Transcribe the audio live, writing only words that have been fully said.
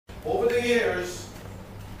over the years,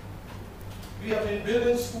 we have been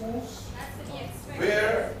building schools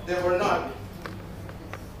where there were none.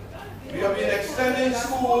 We have been extending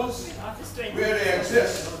schools where they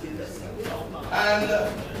exist. And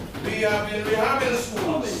we have been rehabbing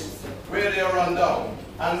schools where they are run down.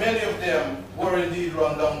 And many of them were indeed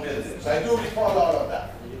run down buildings. I do recall all of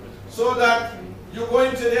that. So that you go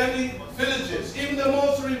into any villages, even the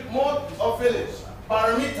most remote of villages,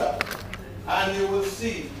 Paramita, and you will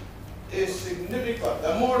see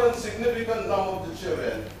a more than significant number of the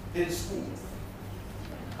children in school.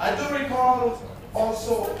 I do recall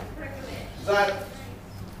also that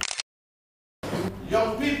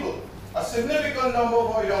young people, a significant number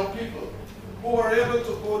of our young people who were able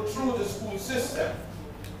to go through the school system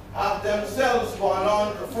have themselves gone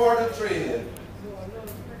on to further training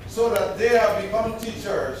so that they have become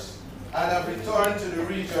teachers and have returned to the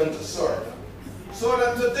region to serve. So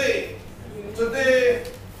that today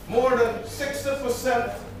more than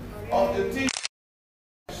 60% of the teachers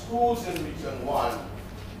in schools in Region 1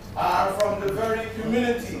 are from the very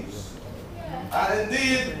communities. And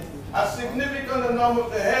indeed, a significant number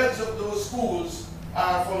of the heads of those schools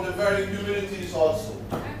are from the very communities also.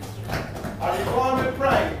 I recall with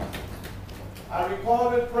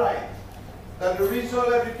pride that the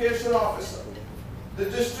regional education officer, the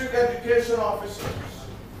district education officers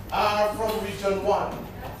are from Region 1.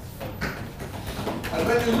 And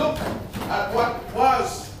when you look at what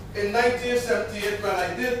was in 1978 when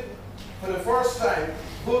I did for the first time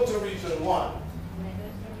go to Region 1,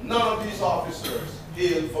 none of these officers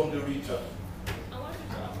hail from the region.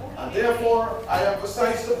 And therefore, I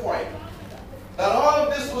emphasize the point that all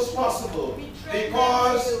of this was possible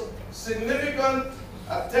because significant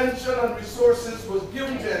attention and resources was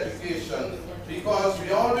given to education, because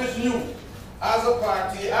we always knew as a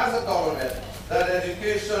party, as a government, that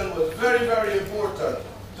education was very, very important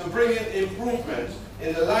to bring in improvement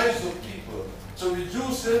in the lives of people, to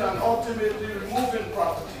reducing and ultimately removing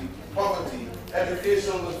poverty.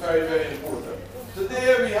 Education was very, very important.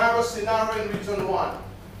 Today we have a scenario in Region 1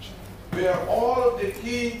 where all of the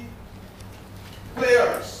key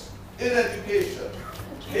players in education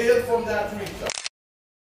hail from that region.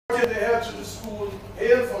 The heads of the school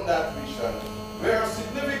hail from that region, where a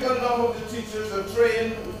significant number of the teachers are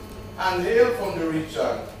trained and hail from the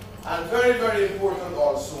region. And very, very important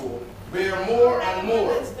also, where more and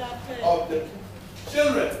more of the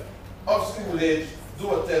children of school age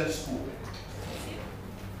do attend school.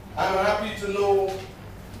 I'm happy to know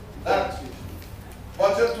that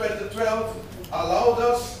Budget 2012 allowed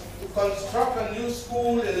us to construct a new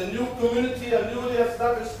school in a new community, a newly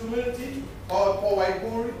established community called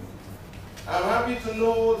Powai. I'm happy to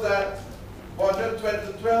know that Budget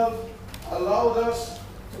 2012 allowed us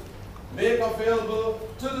to make available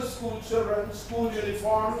to the school children school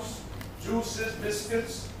uniforms, juices,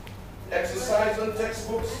 biscuits, exercise and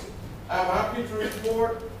textbooks. I'm happy to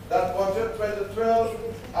report that Budget 2012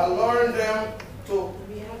 allowed them to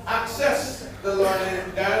access the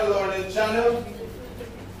Guyana Learning Channel.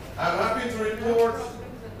 I'm happy to report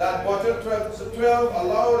that Budget 2012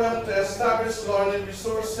 allowed them to establish learning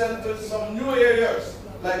resource centers in some new areas,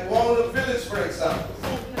 like Walnut Village, for example.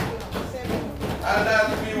 And that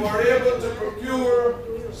we were able to procure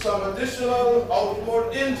some additional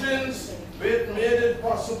outboard engines, which made it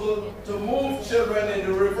possible to move children in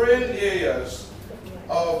the riverine areas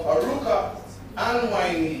of Aruka and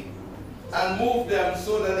Waini and move them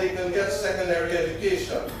so that they can get secondary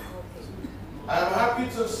education. I'm happy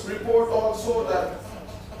to report also that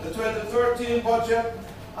the 2013 budget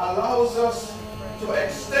allows us to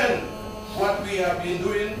extend what we have been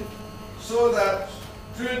doing so that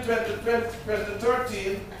during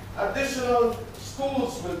 2013, additional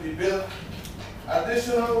schools will be built,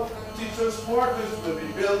 additional teachers' quarters will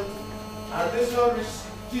be built, additional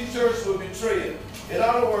teachers will be trained. In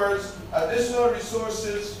other words, additional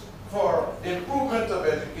resources for improvement of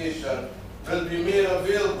education will be made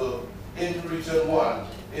available in Region 1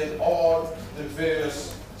 in all the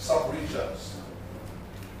various sub-regions.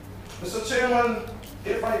 Mr. Chairman,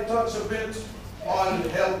 if I touch a bit on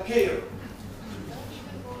health care.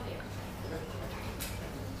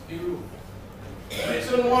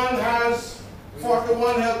 Region 1 has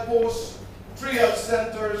 41 health posts, 3 health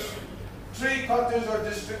centers, 3 cottage or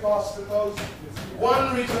district hospitals,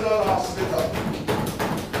 1 regional hospital.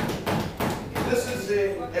 This is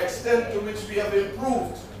the extent to which we have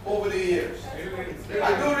improved over the years.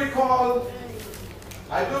 I do recall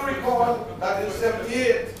that in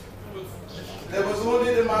 '78 there was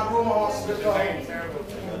only the Magruma Hospital,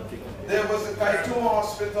 there was the Kaituma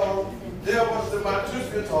Hospital, there was the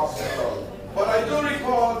Matujbit Hospital. But I do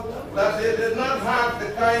recall that they did not have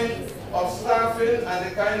the kind of staffing and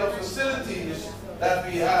the kind of facilities that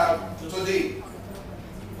we have today.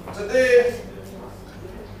 Today,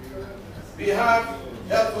 we have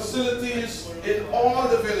health facilities in all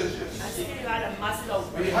the villages.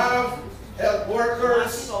 We have health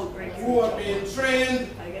workers who are being trained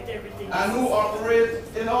and who operate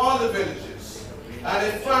in all the villages.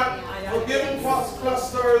 And in fact, we're given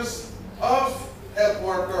clusters of health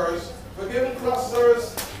workers, we're given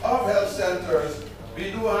clusters of health centers.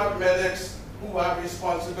 We do have medics who have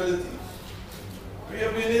responsibilities. We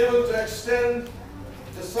have been able to extend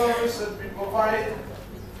the service that we provide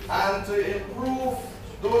and to improve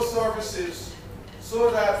those services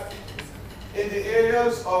so that in the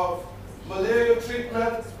areas of malaria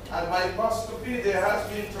treatment and microscopy there has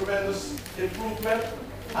been tremendous improvement,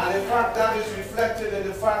 and in fact that is reflected in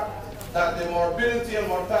the fact that the morbidity and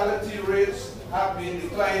mortality rates have been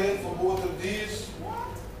declining for both of these.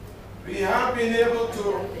 We have been able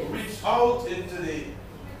to reach out into the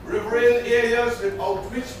riverine areas with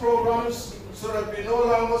outreach programs so that we no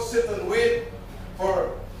longer sit and wait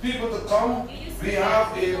for people to come. We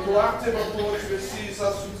have a proactive approach which sees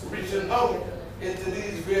us reaching out into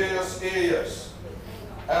these various areas.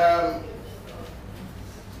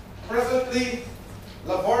 Presently,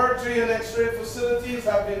 laboratory and X-ray facilities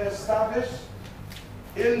have been established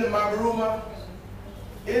in the Mabaruma,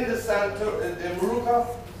 in the Muruka,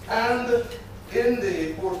 and in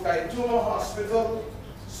the Port Kaituma Hospital,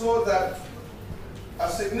 so that a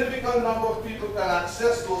significant number of people can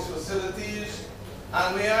access those facilities.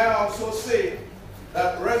 And may I also say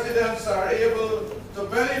that residents are able to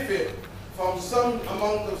benefit from some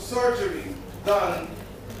amount of surgery done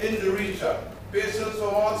in the region. Patients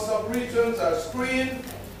from all sub-regions are screened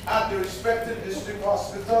at the respective district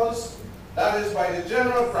hospitals, that is by the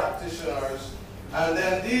general practitioners, and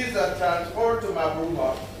then these are transferred to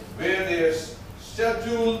Mabaruma, where there's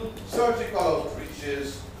scheduled surgical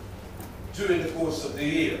outreaches during the course of the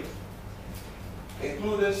year,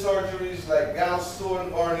 including surgeries like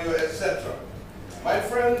gallstone, hernia, etc. My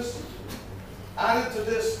friends, added to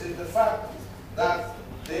this is the fact that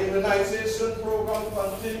the immunization program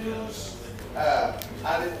continues,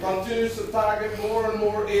 and it continues to target more and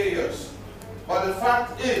more areas. But the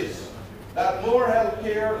fact is that more health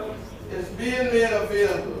care is being made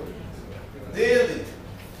available daily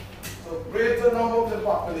to a greater number of the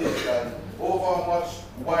population over a much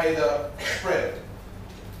wider spread.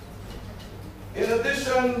 In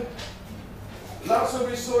addition, lots of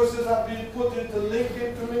resources have been put into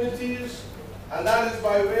linking communities, and that is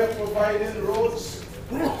by way of providing roads,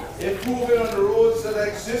 improving on the roads that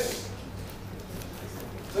exist.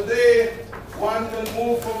 Today, one can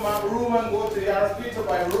move from Mabaruma and go to Yarapita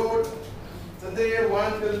by road. Today,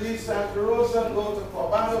 one can leave Santa Rosa and go to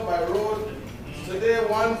Cobano by road. Today,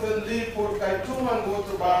 one can leave Port Kaituma and go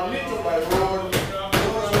to Baramito by road.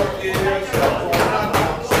 Those were areas that were not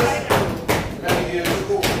accessible many years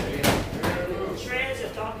ago.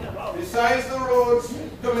 Besides the roads,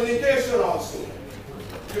 communication also.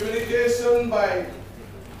 Communication by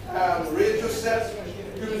radio sets,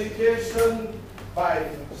 communication by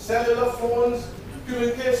cellular phones.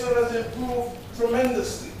 Communication has improved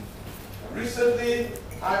tremendously. Recently,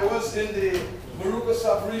 I was in the Muruka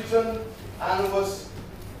sub-region and was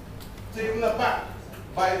taken aback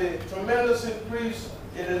by the tremendous increase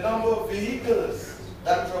in the number of vehicles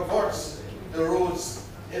that traverse the roads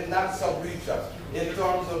in that sub-region in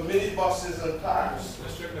terms of minibuses and cars.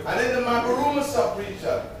 And in the Mabaruma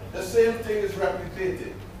sub-region, the same thing is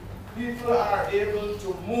replicated. People are able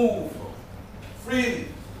to move freely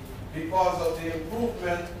because of the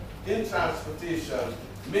improvement in transportation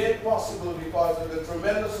made possible because of the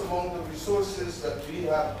tremendous amount of resources that we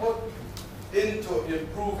have put into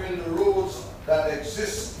improving the roads that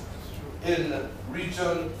exist in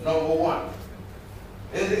region number 1.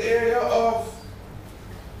 In the area of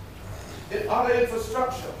other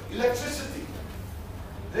infrastructure, electricity,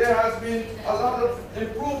 there has been a lot of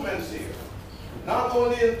improvements here. Not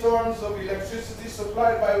only in terms of electricity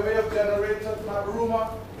supplied by way of generators at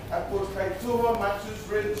Mabaruma, at Port Kaituma, Matthews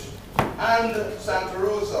Ridge, and Santa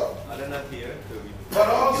Rosa, but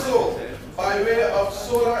also by way of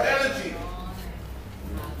solar energy.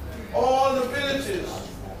 All the villages,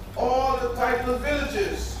 all the title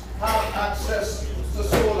villages have access to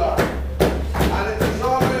solar. And it is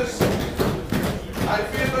always, I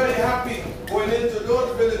feel very happy going into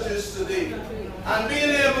those villages today and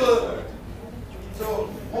being able to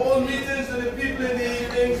hold meetings with the people in the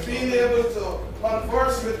evenings, being able to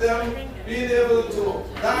converse with them, being able to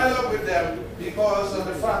dialogue with them because of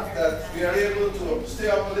the fact that we are able to stay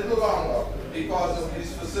up a little longer because of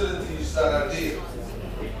these facilities that are there.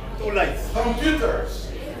 2 lights.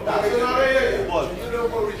 Computers. That's another area.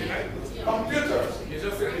 Computers. You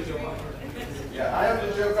just said region 1. Yeah, I have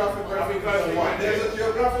the geographic reference 1. There's a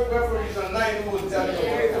geographic reference 9 who will tell you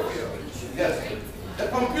about it. Yes. The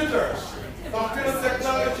computers. Computer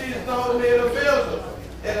technology is now made available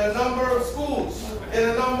in a number of schools, in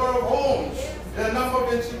a number of homes, in a number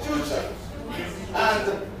of institutions.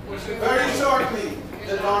 And very shortly,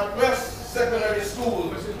 the Northwest Secondary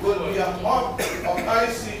School will be a hub of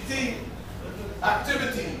ICT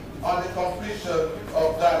activity on the completion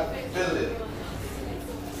of that building.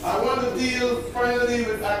 I want to deal finally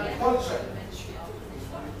with agriculture.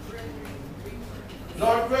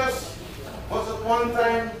 Northwest was at one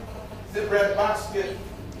time the breadbasket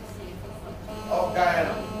of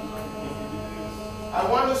Guyana. I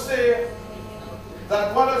want to say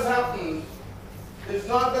that what has happened is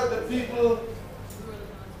not that the people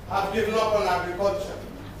have given up on agriculture.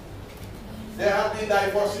 There has been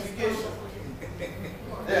diversification.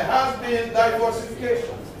 There has been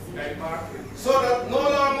diversification. So that no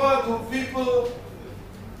longer do people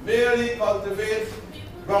merely cultivate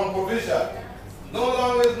ground provision. No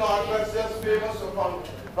longer is Northwest just famous for ground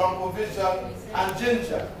provision and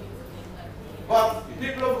ginger. But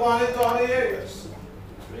people have gone into other areas.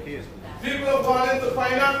 People have gone into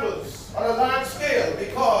pineapples on a large scale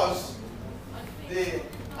because the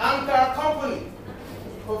Amcar company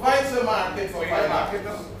provides a market for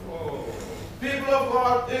pineapples. People have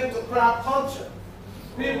gone into crab culture.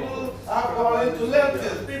 People have gone into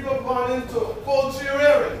lentils. People have gone into poultry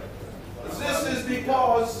rearing. This is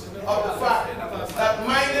because of the fact that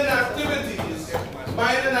mining activities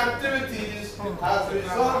has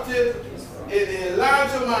resulted in a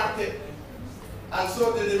larger market, and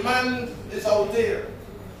so the demand is out there.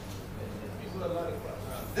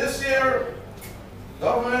 This year,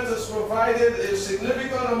 government has provided a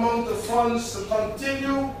significant amount of funds to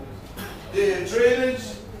continue the drainage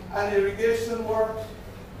and irrigation work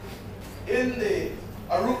in the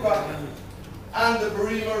Aruka and the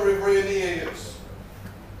Barima riverine areas.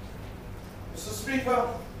 Mr. Speaker,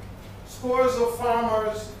 scores of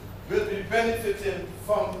farmers will be benefiting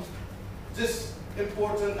from this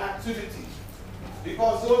important activity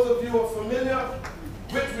because those of you who are familiar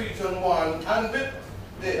with Region 1 and with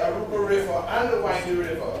the Aruka River and the Windy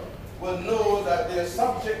River will know that they are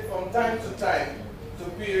subject from time to time to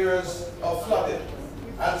periods of flooding.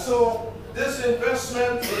 And so this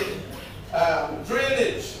investment in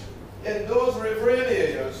drainage in those riverine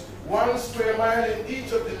areas, 1 square mile in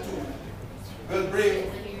each of the two, will bring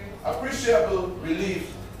appreciable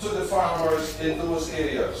relief to the farmers in those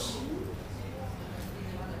areas.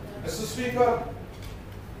 Mr. Speaker,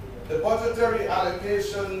 the budgetary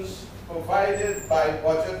allocations provided by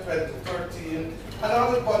Budget 2013 and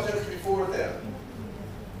other budgets before them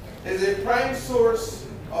is a prime source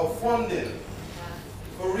of funding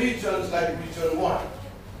for regions like Region 1.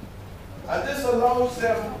 And this allows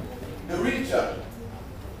them, the region,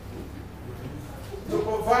 to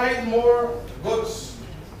provide more goods,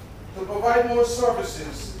 to provide more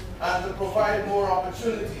services, and to provide more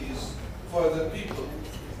opportunities for the people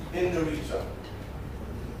in the region.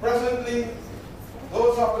 Presently,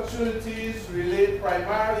 those opportunities relate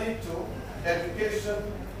primarily to education,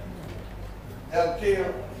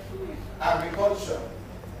 healthcare, agriculture,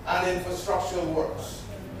 and infrastructural works.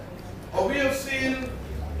 But we have seen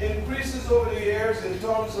increases over the years in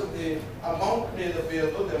terms of the amount made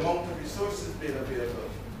available, the amount of resources made available.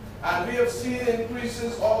 And we have seen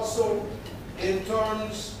increases also in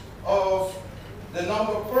terms of the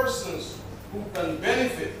number of persons who can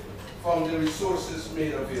benefit from the resources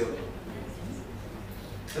made available.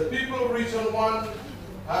 The people of Region 1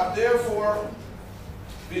 have therefore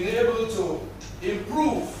been able to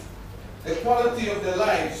improve the quality of their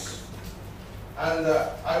lives. And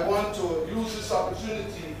I want to use this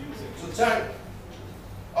opportunity to thank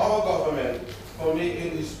our government for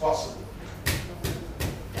making this possible.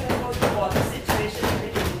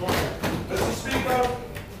 Mr. Speaker,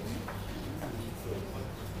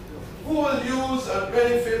 who will use and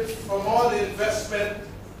benefit from all the investment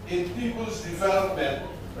in people's development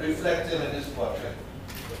reflected in this budget?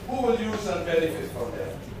 Who will use and benefit from them?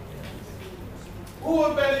 Who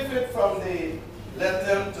will benefit from the Let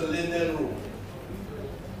Them to Linden Road,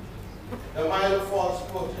 the Milo Falls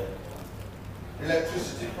project,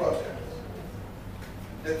 electricity project,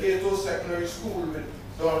 the Cato Secondary School with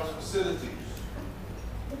dorm facilities?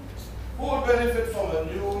 Who will benefit from a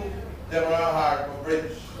new Demerara Harbor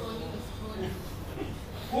Bridge?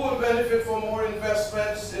 Who will benefit from more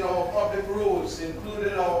investments in our public roads,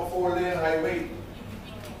 including our 4-lane highway?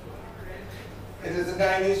 It is the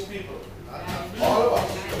Guyanese people, all of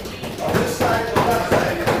us, on this side and that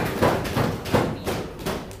side.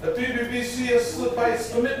 PPPC has stood by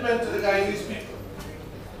its commitment to the Guyanese people.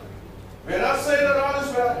 We're not saying that all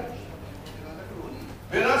is well.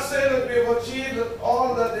 We're not saying that we have achieved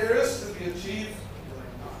all that there is to be achieved,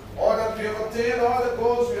 or that we have attained all the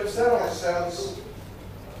goals we have set ourselves.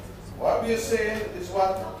 What we are saying is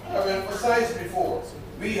what I've emphasized before.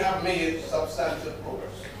 We have made substantial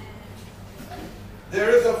progress. There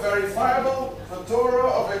is a verifiable plethora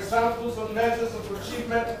of examples and measures of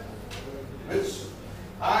achievement which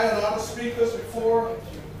I and other speakers before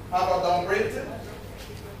have adumbrated.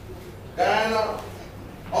 Guyana,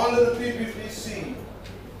 under the PPPC,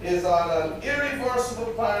 is on an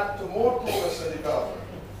irreversible path to more progress and development.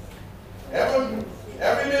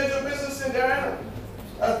 Every major business in Guyana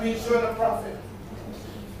has been showing a profit.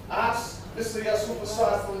 Ask Mr. Yasupa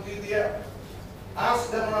Sad from DDL.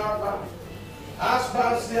 Ask Demerara Bank. Ask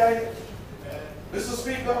Banks DI. Mr.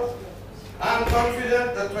 Speaker, I am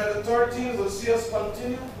confident that 2013 will see us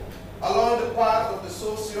continue along the path of the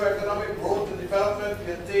socio-economic growth and development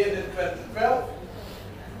we attained in 2012,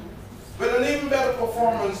 with an even better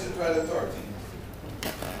performance in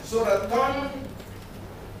 2013. So that come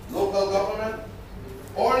local government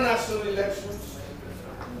or national elections,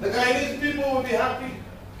 the Guyanese people will be happy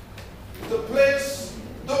to place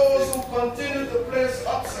those who continue to place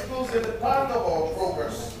obstacles in the path of our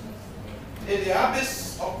progress in the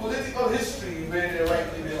abyss of political history where they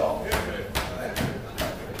rightly belong.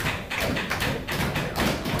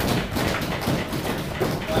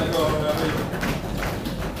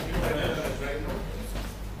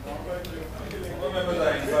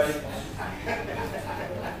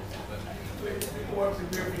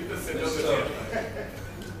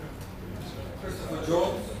 Christopher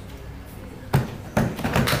Jones.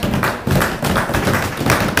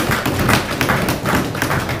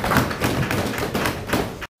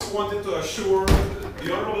 I wanted to assure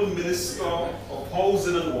the Honorable Minister of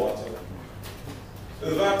Housing and Water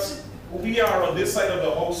that we are on this side of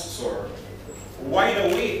the House, sir, wide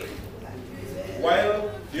awake,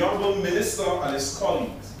 while the Honorable Minister and his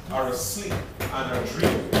colleagues are asleep and are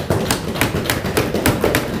dreaming.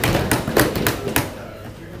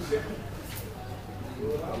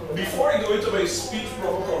 Before I go into my speech,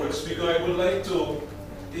 Proper Comrade Speaker, I would like to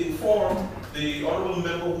inform the Honorable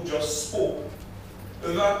Member who just spoke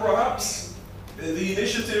that perhaps the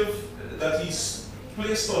initiative that he's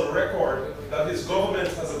placed on record that his government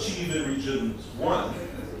has achieved in Region 1,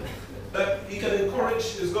 that he can encourage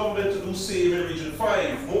his government to do same in Region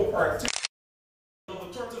 5, more particularly on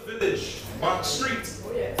the Turtle Village, Back Street,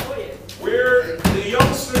 where the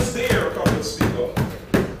youngsters there, Comrade Speaker,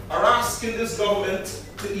 are asking this government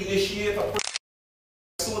to initiate a project.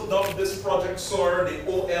 So dubbed this project, sir,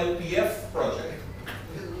 the OLPF project.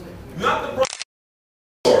 Not the project,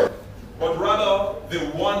 sir, but rather the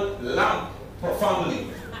one lamp per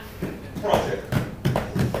family project.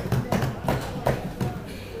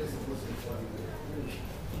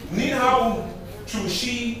 Ninhau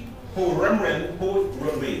Chushi Ho Remren Ho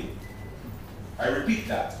Rumbe. I repeat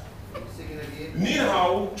that.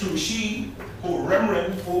 Ninhau Chushi Ho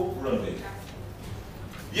Remren Ho Rumbe.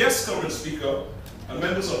 Yes, Comrade Speaker, and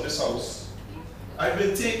members of this House, I've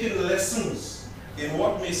been taking lessons in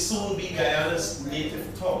what may soon be Guyana's native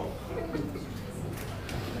tongue.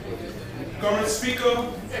 Comrade Speaker,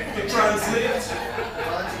 to translate,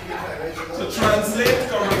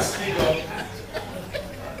 Comrade Speaker,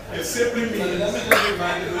 it simply means... Let me just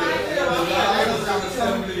remind you that the language of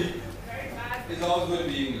assembly is always going to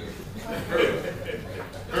be English.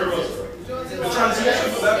 Very well, sir. The translation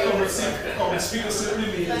for that, Comrade Speaker, simply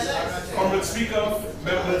means, Comrade Speaker,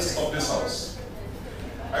 members of this House,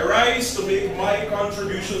 I rise to make my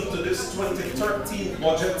contribution to this 2013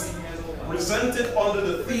 budget presented under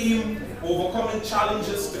the theme, Overcoming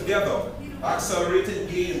Challenges Together, Accelerating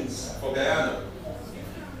Gains for Guyana.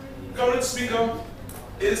 Comrade Speaker,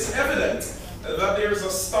 it is evident that there is a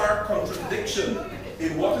stark contradiction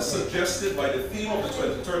in what is suggested by the theme of the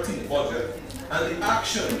 2013 budget and the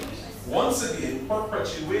action, once again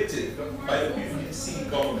perpetuated by the PPPC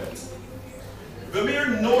government. The mere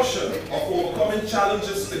notion of overcoming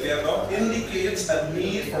challenges together indicates a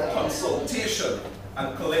need for consultation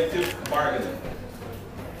and collective bargaining.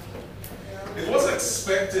 It was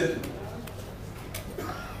expected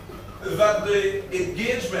that the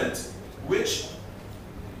engagement, which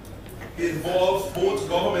involves both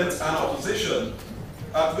government and opposition,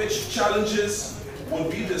 at which challenges will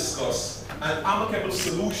be discussed and amicable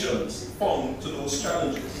solutions found to those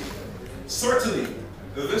challenges. Certainly,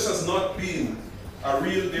 this has not been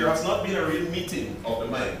there has not been a real meeting of the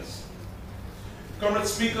minds. Comrade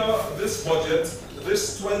Speaker, this budget,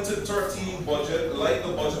 this 2013 budget, like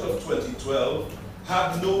the budget of 2012,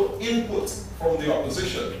 had no input from the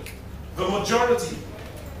opposition. The majority,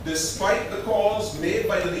 despite the calls made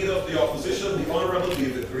by the leader of the opposition, the Honorable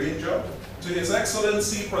David Granger, to His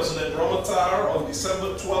Excellency President Ramattar on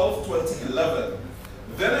December 12, 2011.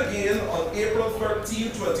 Then again, on April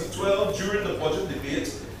 13, 2012, during the budget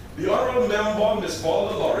debate, the Honorable Member, Mrs.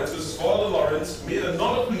 Valda Lawrence, made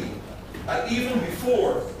another plea. And even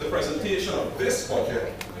before the presentation of this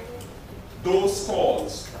budget, those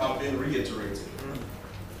calls have been reiterated.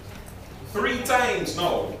 3 times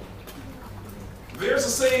now. There's a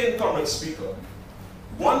saying, Comrade Speaker,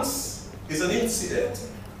 once is an incident,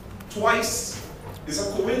 twice is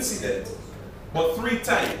a coincidence, but 3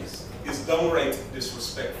 times is downright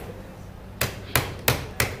disrespectful.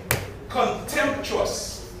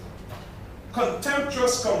 Contemptuous,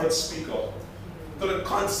 Comrade Speaker, to the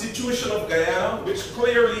Constitution of Guyana, which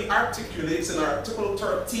clearly articulates in Article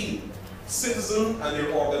 13, citizens and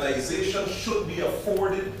their organization should be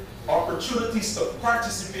afforded opportunities to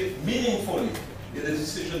participate meaningfully in the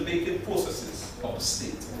decision-making processes of the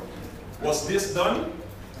state. Was this done?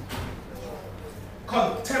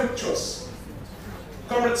 Contemptuous.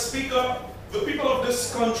 Comrade Speaker, the people of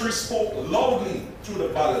this country spoke loudly through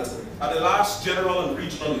the ballot at the last general and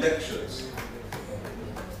regional elections.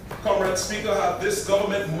 Comrade Speaker, had this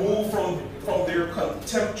government moved from their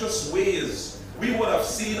contemptuous ways, we would have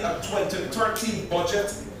seen a 2013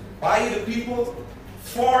 budget by the people,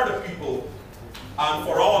 for the people, and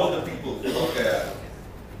for all of the people. Okay.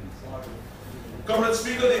 Comrade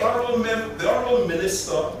Speaker, the Honorable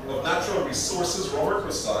Minister of Natural Resources, Robert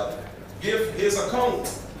Prasad, gave his account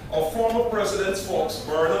of former Presidents Fox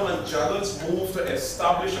Burnham and Jaggers' move to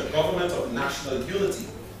establish a government of national unity.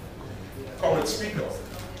 Comrade Speaker,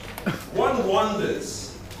 one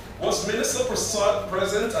wonders, was Minister Prasad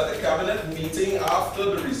present at the cabinet meeting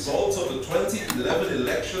after the results of the 2011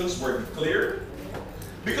 elections were declared?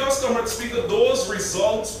 Because, Comrade Speaker, those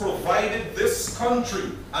results provided this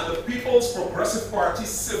country and the People's Progressive Party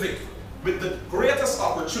Civic with the greatest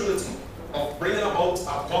opportunity of bringing about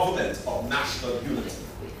a government of national unity.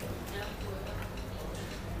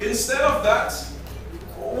 Instead of that,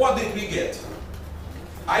 what did we get?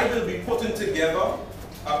 I will be putting together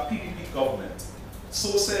a PPP government.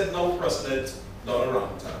 So said now President Donald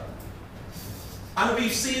Ramattar. And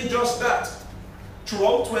we've seen just that.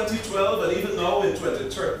 Throughout 2012 and even now in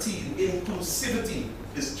 2013, inclusivity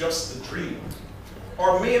is just a dream.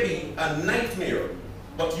 Or maybe a nightmare,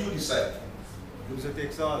 but you decide.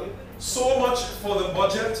 So much for the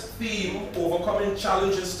budget theme, overcoming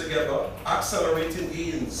challenges together, accelerating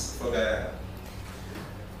gains for Guyana.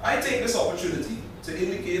 I take this opportunity to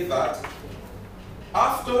indicate that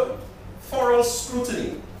after thorough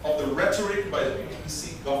scrutiny of the rhetoric by the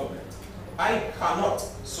PPC government, I cannot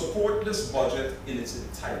support this budget in its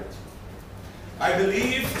entirety. I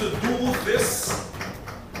believe to do this,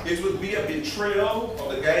 it would be a betrayal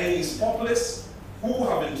of the Guyanese populace who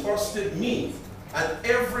have entrusted me and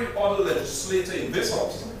every other legislator in this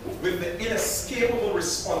House with the inescapable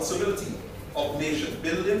responsibility of nation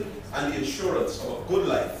building and the assurance of a good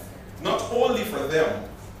life, not only for them,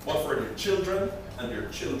 but for their children and their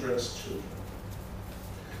children's children.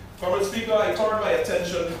 Comrade Speaker, I turn my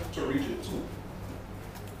attention to Region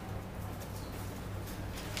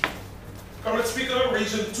 2. Comrade Speaker,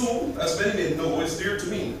 Region 2, as many may know, is dear to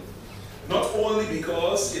me, not only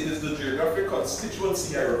because it is the geographic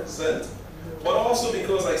constituency I represent, but also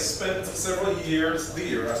because I spent several years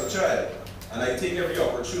there as a child, and I take every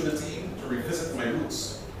opportunity to revisit my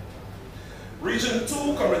roots. Region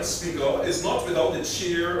 2, Comrade Speaker, is not without its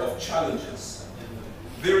share of challenges.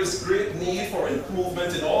 There is great need for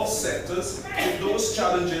improvement in all sectors if those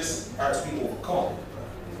challenges are to be overcome.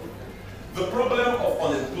 The problem of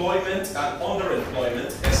unemployment and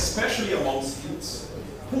underemployment, especially amongst youths,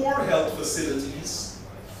 poor health facilities,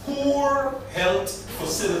 poor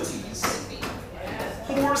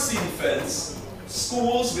scene fence,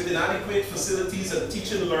 schools with inadequate facilities and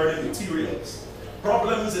teaching and learning materials,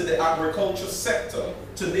 problems in the agriculture sector,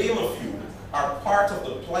 to name a few, are part of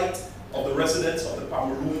the plight of the residents of the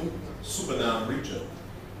Pomeroon-Supernam region.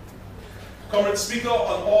 Comrade Speaker,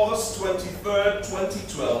 on August 23rd,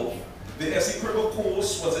 2012, the Essequibo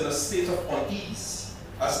Coast was in a state of unease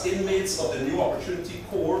as inmates of the New Opportunity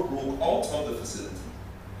Corps broke out of the facility.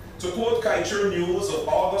 To quote Kaicher News of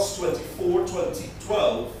August 24,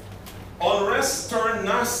 2012, unrest turned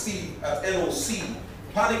nasty at NOC.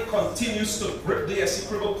 Panic continues to grip the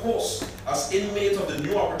Essequibo Coast as inmates of the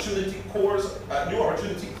New Opportunity Corps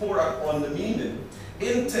on the Meaning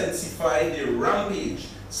intensify their rampage,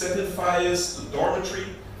 setting fires to dormitory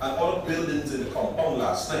and other buildings in the compound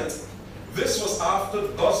last night. This was after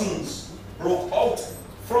dozens broke out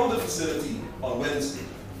from the facility on Wednesday.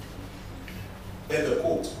 End of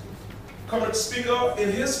quote. Comrade Speaker,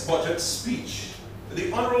 in his budget speech,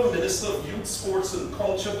 the Honorable Minister of Youth, Sports and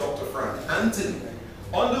Culture, Dr. Frank Anthony,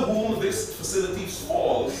 under whom this facility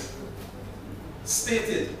falls,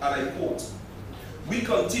 stated, and I quote, "We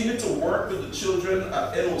continue to work with the children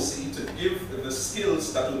at NOC to give them the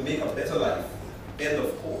skills that will make a better life." End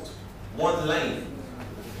of quote. One line.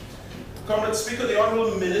 Comrade Speaker, the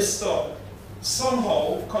Honorable Minister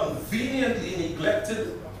somehow conveniently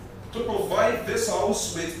neglected to provide this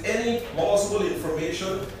House with any plausible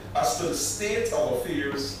information as to the state of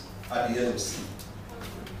affairs at the NOC.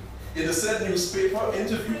 In the said newspaper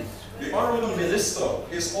interview, the Honorable Minister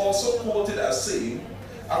is also quoted as saying,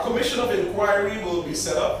 "A commission of inquiry will be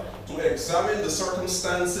set up to examine the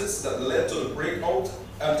circumstances that led to the breakout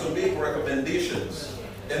and to make recommendations."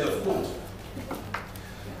 End of quote.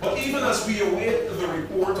 But even as we await the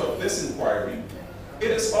report of this inquiry, it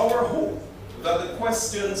is our hope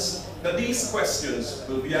that these questions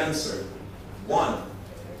will be answered. 1.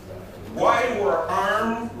 Why were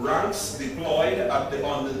armed ranks deployed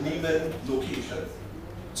on the Niemen location?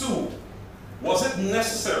 2. Was it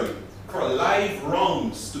necessary for live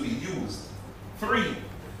rounds to be used? 3.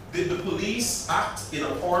 Did the police act in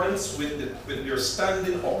accordance with their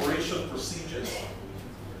standing operation procedures?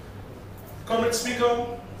 Comrade Speaker,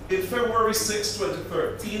 in February 6,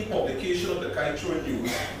 2013, publication of the Kaieteur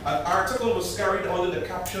News, an article was carried under the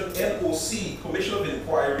caption NOC Commission of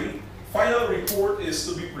Inquiry. Final report is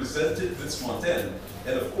to be presented this month end.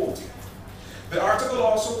 End of quote. The article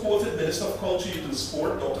also quoted Minister of Culture, Youth and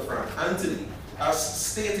Sport, Dr. Frank Anthony, as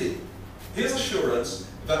stated his assurance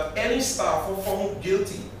that any staffer found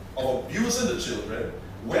guilty of abusing the children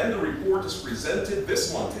when the report is presented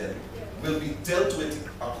this month end will be dealt with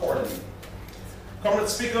accordingly. Comrade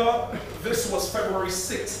Speaker, this was February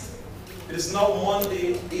 6th. It is now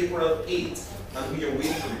Monday, April 8th, and we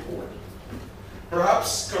await the report.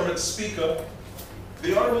 Perhaps, Comrade Speaker,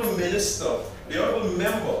 the Honorable Minister, the Honorable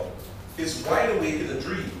Member is wide awake in a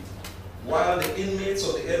dream, while the inmates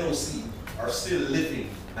of the NOC are still living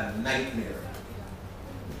a nightmare.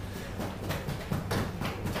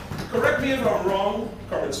 Correct me if I'm wrong,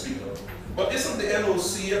 Comrade Speaker, but isn't the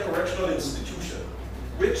NOC a correctional institution?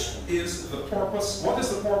 Which is the purpose, what is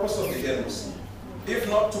the purpose of the NOC? If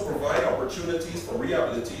not to provide opportunities for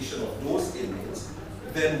rehabilitation of those inmates,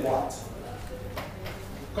 then what?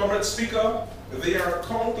 Comrade Speaker, there are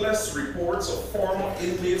countless reports of former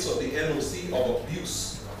inmates of the NOC of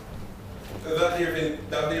abuse that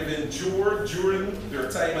they've endured during their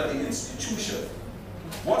time at the institution.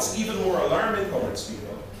 What's even more alarming, Comrade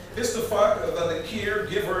Speaker, is the fact that the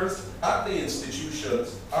caregivers at the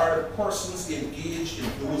institutions are the persons engaged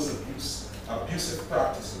in those abusive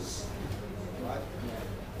practices.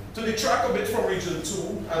 To detract a bit from Region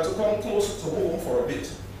 2 and to come closer to home for a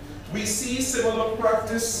bit, we see similar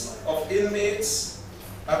practice of inmates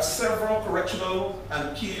at several correctional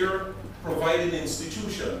and care providing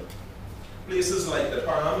institutions. Places like the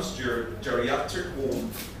Palms Geriatric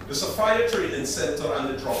Home, the Sapphire Training Center, and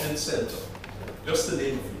the Drop-In Center, just to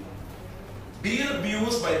name a few. Being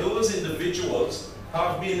abused by those individuals who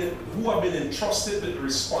have been entrusted with the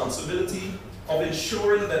responsibility of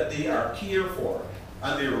ensuring that they are cared for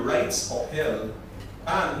and their rights upheld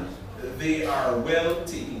and they are well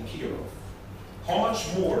taken care of. How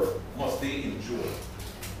much more must they endure?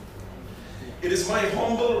 It is my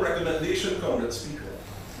humble recommendation, Comrade Speaker,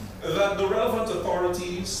 that the relevant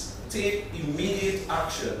authorities take immediate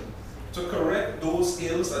action to correct those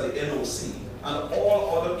ills at the NOC and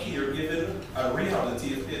all other caregiving and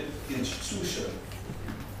rehabilitative institutions,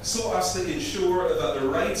 so as to ensure that the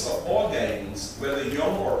rights of all guides, whether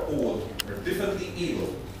young or old, or differently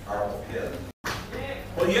able, are upheld.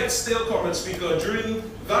 But yet still, Comrade Speaker, during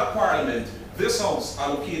that parliament, this House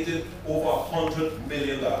allocated over $100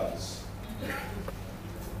 million.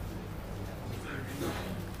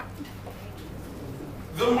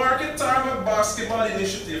 The Market Tarmac Basketball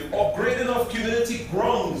Initiative, upgrading of community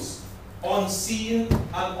grounds, unseen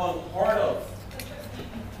and unheard of.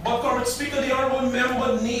 But Comrade Speaker, the Honorable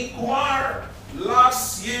Member Neek Kumar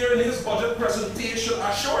last year in his budget presentation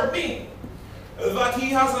assured me that he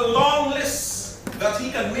has a long list that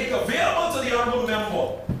he can make available to the Honorable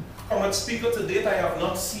Member. Comrade Speaker, to date I have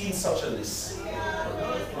not seen such a list.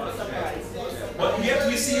 But yet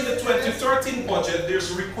we see in the 2013 budget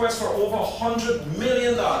there's a request for over $100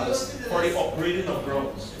 million for the upgrading of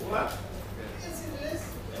grounds.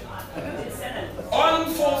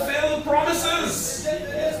 Unfulfilled promises.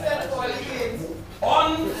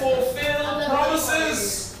 Unfulfilled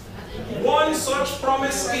promises. One such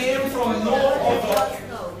promise came from no other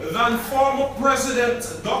than former President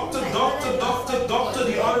Dr.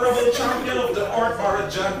 the Honorable Champion of the Art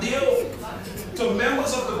Barrett Jandale, to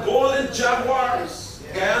members of the Golden Jaguars,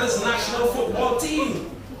 Guyana's national football team.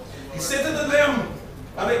 He said to them,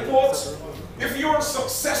 and I quote, "If you are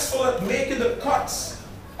successful at making the cuts,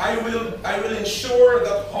 I will ensure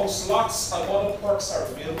that house lots and other perks are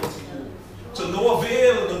available to you. To no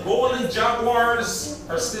avail, the Golden Jaguars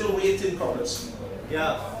are still waiting, comrades."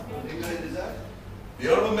 Yeah.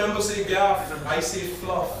 The honorable member say gaff, I say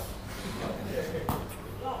fluff.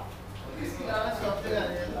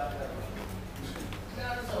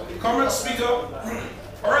 Comrade Speaker,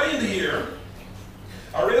 early in the year,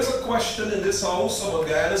 I raised a question in this House about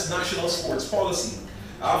Guyana's national sports policy,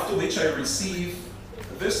 after which I received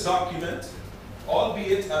this document,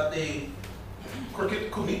 albeit at the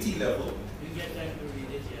cricket committee level. You get time to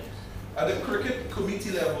read it, yes. At the cricket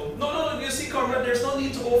committee level. No, you see, comrade, there's no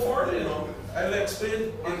need to go further, you know. I'll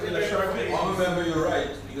explain in a short way. I remember you're right,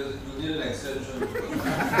 because you did an extension.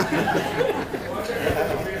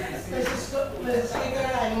 Mr. Speaker,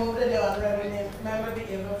 I move that the honorable member be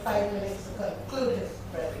given 5 minutes to conclude his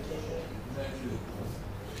presentation.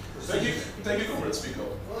 Thank you. Thank you, comrade Speaker.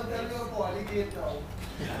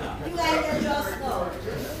 You guys can just go.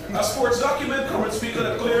 A sports document, comrade Speaker,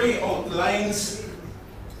 that clearly outlines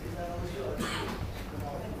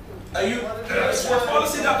a sports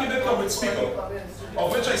policy document, comrade Speaker,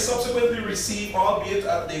 of which I subsequently received, albeit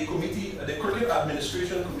at the committee, the Cricket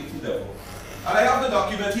Administration Committee level. And I have the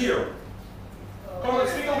document here. Comrade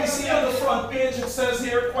Speaker, we see on the front page, it says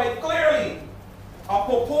here quite clearly, a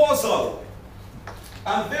proposal.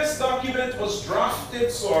 And this document was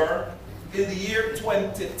drafted, sir, in the year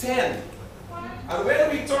 2010. And when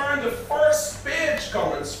we turn the first page,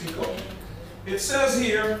 comrade Speaker, it says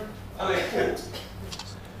here, and I quote,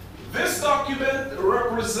 "This document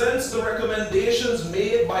represents the recommendations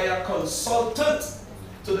made by a consultant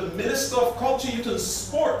to the Minister of Culture, Youth and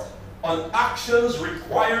Sport on actions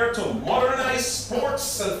required to modernize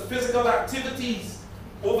sports and physical activities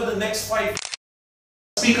over the next 5 years.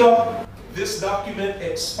 Speaker, this document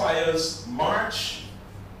expires March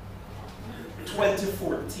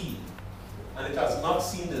 2014, and it has not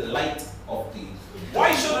seen the light of day.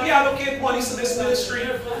 Why should we allocate monies to this ministry?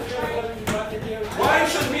 Why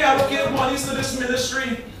should we allocate monies to this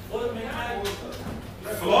ministry?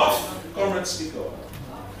 Fluff, comrade Speaker.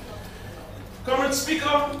 Comrade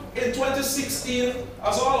Speaker, in 2016,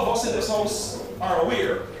 as all of us in this House are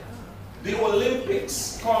aware, the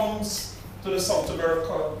Olympics comes to the South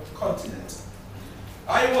American continent.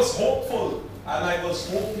 I was hopeful, and I was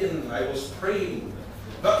hoping, I was praying,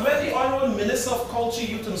 that when the Honorable Minister of Culture,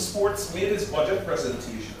 Youth and Sports made his budget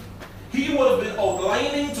presentation, he would have been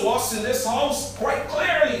outlining to us in this House quite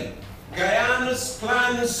clearly Guyana's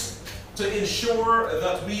plans to ensure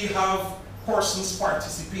that we have persons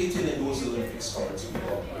participating in those Olympics, comrade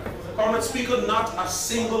Speaker. Comrade Speaker, not a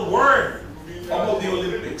single word about the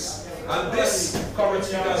Olympics. And this, comrade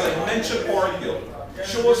Speaker, as I mentioned earlier,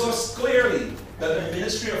 shows us clearly that the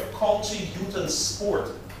Ministry of Culture, Youth and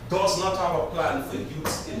Sport does not have a plan for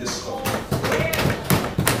youth in this country.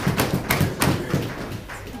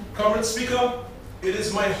 Comrade Speaker, it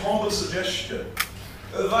is my humble suggestion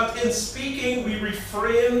that in speaking we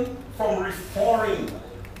refrain from referring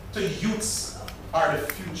to youths are the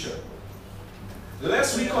future,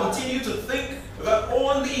 lest we continue to think that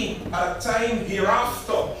only at a time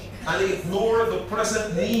hereafter and ignore the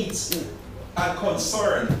present needs and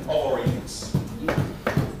concern of our youths.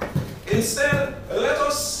 Instead, let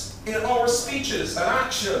us, in our speeches and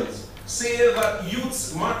actions, say that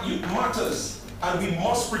youth matters, and we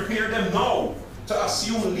must prepare them now to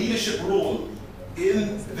assume a leadership role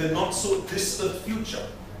in the not-so-distant future.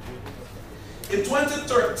 In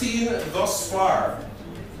 2013, thus far,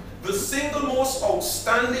 the single most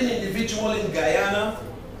outstanding individual in Guyana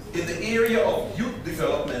in the area of youth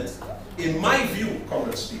development, in my view,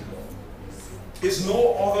 comrade Speaker, is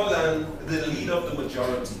no other than the leader of the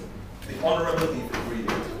majority, the Honorable David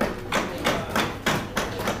Greenwood.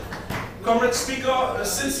 Comrade Speaker,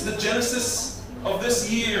 since the genesis of this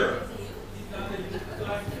year,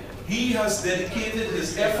 he has dedicated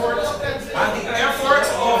his effort and the effort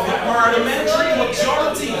of the parliamentary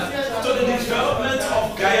majority to the development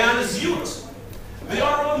of Guyana's youth. The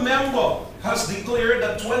honorable member has declared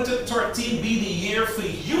that 2013 be the year for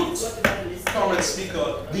youth, comrade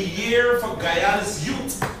Speaker, the year for Guyana's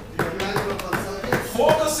youth.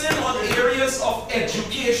 Focusing on areas of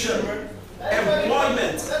education,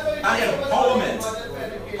 employment, and empowerment,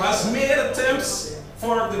 has made attempts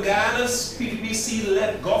for the Guyana's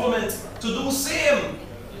PPPC-led government to do same.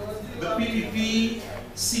 The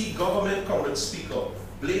PPPC government, comrade Speaker,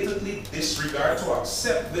 blatantly disregard to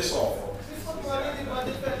accept this offer.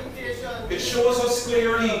 It shows us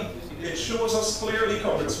clearly,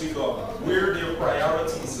 Comrade Speaker, where their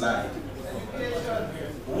priorities lie.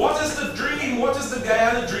 What is the dream? What is the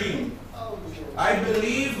Guyana dream? I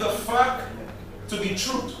believe the fact to be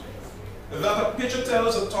truth, that a picture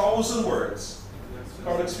tells 1,000 words.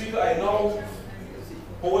 Comrade Speaker, I now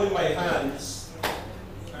hold in my hands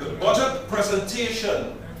the budget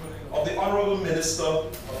presentation of the Honorable Minister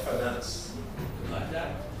of Finance.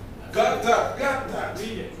 Got that.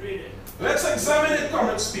 Read it. Let's examine it,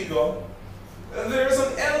 Comrade Speaker. There's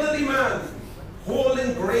an elderly man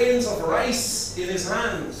holding grains of rice in his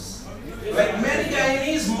hands. Like many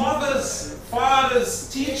Guyanese mothers, fathers,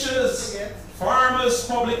 teachers, farmers,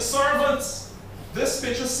 public servants, this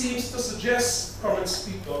picture seems to suggest, Comrade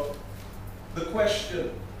Speaker, the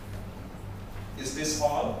question, is this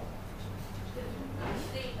all?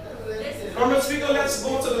 Comrade Speaker, let's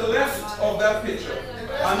go to the left of that picture.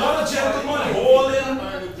 Another gentleman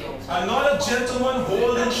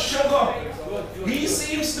holding sugar. He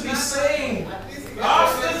seems to be saying,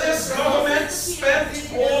 after this government spent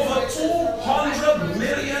over $200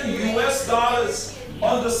 million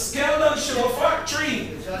on the Skeldon Sugar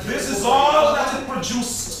Factory, this is all that it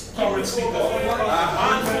produced, Comrade Speaker. A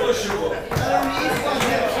handful of sugar.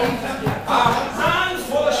 A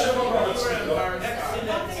handful of sugar, Comrade Speaker.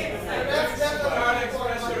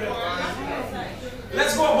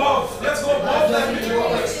 Let's go above that picture.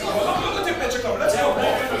 Look at the picture, come. Let's go above.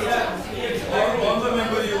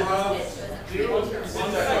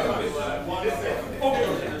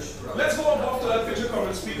 Let's go above to that picture,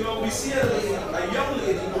 Comrade Speaker. We see a young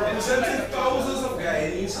lady representing thousands of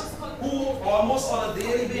Guyanese who, almost on a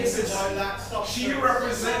daily basis, she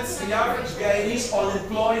represents the average Guyanese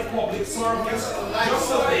unemployed public servants just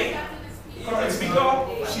like Comrade Speaker,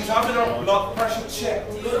 she's having her blood pressure checked.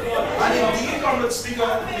 And indeed, Comrade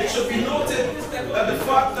Speaker, it should be noted that the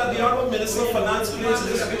fact that the Honourable Minister of Finance places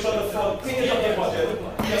this picture on the front page of the budget,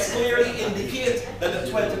 he has clearly indicated that the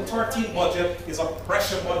 2013 budget is a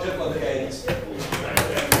pressure budget for the Guyanese.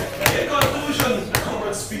 In conclusion,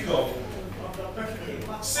 Comrade Speaker,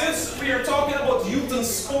 since we are talking about youth and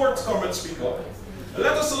sport, Comrade Speaker,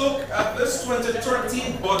 let us look at this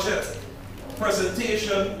 2013 budget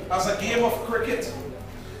presentation as a game of cricket.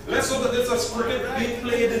 Let's look at this as cricket being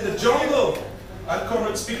played in the jungle. And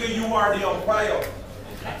Comrade Speaker, you are the umpire.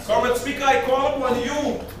 Comrade Speaker, I call upon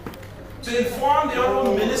you to inform the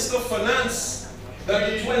Honourable Minister of Finance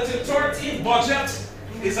that the 2013 budget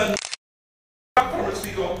is a... Comrade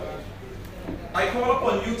Speaker, I call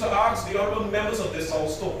upon you to ask the Honourable members of this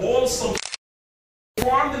House to hold some...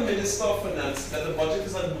 Inform the Minister of Finance that the budget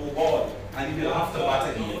is a no ball and he will have to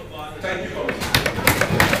bat again. Thank you, Comrade.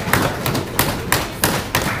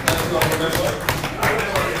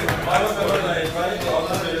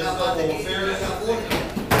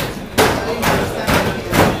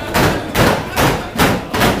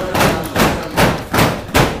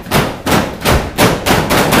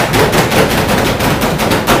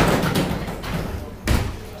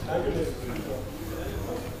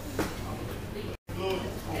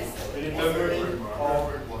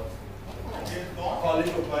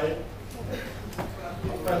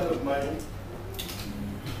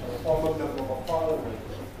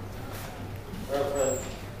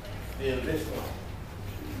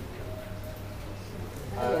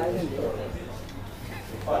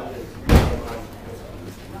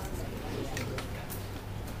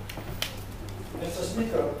 Mr.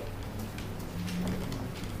 Speaker,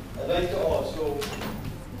 I'd like to also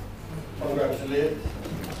congratulate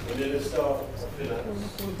the Minister of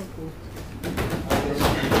Finance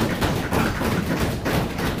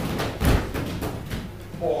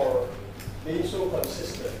for being so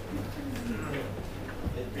consistent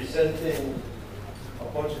in presenting a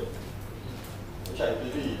budget which I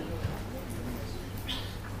believe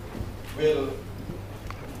will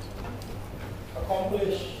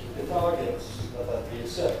accomplish the targets that have been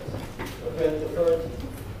set for 2030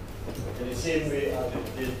 in the same way as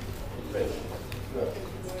it did in 2012.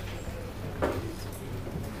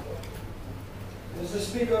 Mr.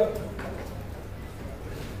 Speaker,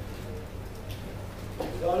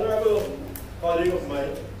 the Honourable colleague of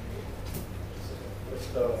mine,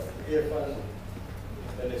 Mr.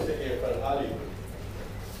 Minister Irfan Ali,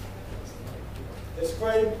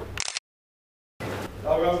 described the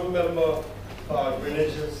Honourable Member for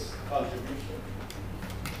Greenwich's contribution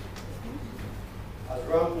as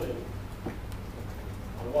rambling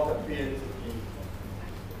on what appeared to be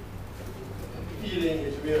feeling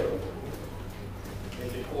his will in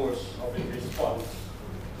the course of his response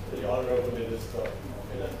to the Honourable Minister of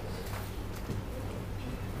Finance.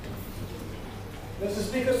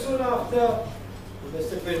 soon after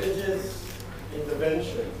Mr. Greenidge's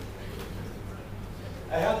intervention,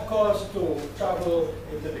 I had cause to travel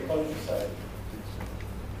into the countryside,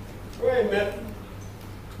 where I met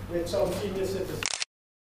with some senior citizens,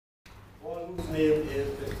 one whose name is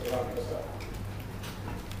Mr. Ramprasad,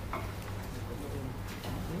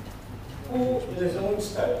 who, in his own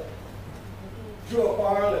style, drew a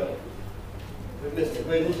parallel with Mr.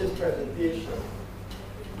 Greenidge's presentation,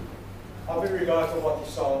 having regard to what he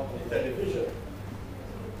saw on the television.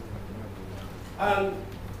 And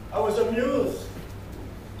I was amused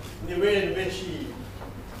in the way in which he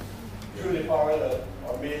drew the parallel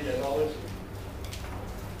or made the analogy.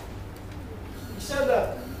 He said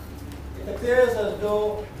that it appears as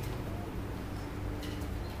though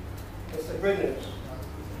Mr. Greenidge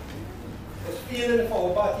was feeling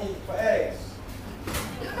for Obati for eggs.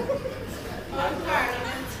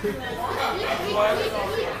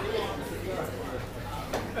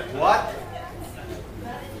 What?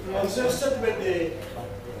 Consistent with the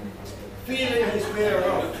feeling his way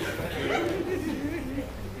around.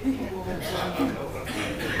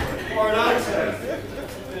 For an answer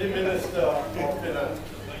to the Minister of Finance.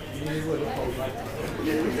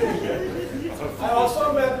 I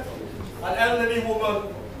also met an elderly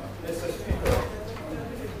woman, Mr. Speaker,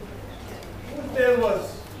 whose name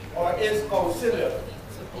was or is Councillor,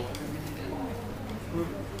 who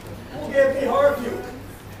gave me her view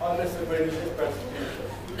on Mr. Greenidge's presentation.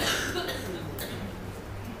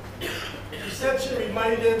 She said it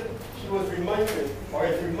reminded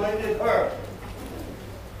her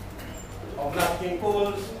of Nat King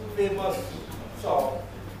Cole's famous song,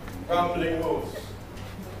 Rambling Rose.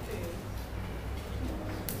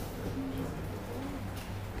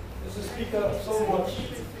 Mr. Speaker, so much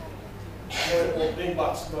for an opening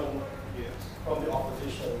batsman from the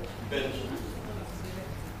opposition bench.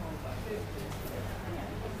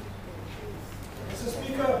 Mr.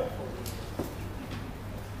 Speaker,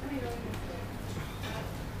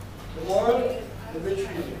 the world in which we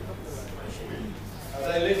live, as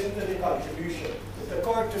I listened to the contribution, it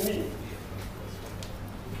occurred to me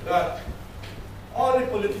that all the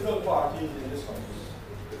political parties in this country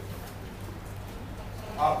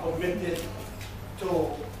are committed to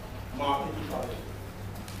market economy.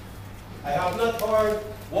 I have not heard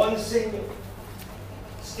one single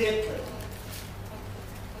statement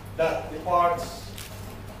that departs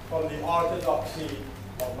from the orthodoxy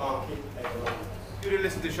of market economics. You didn't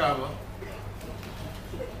listen to Sharma?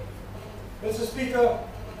 Mr. Speaker,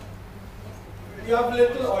 we have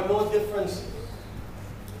little or no differences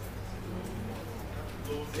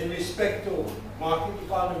in respect to market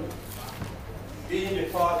economy being the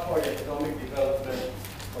path for economic development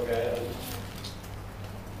for Guyana.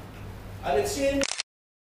 And it seems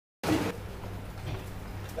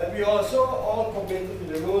that we also all committed to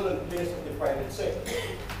the role and place of the private sector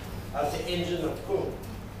as the engine of growth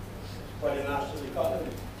for the national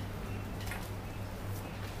economy.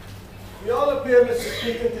 We all appear, Mr.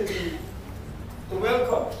 Speaker, to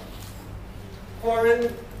welcome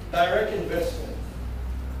foreign direct investment,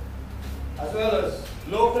 as well as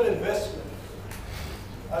local investment,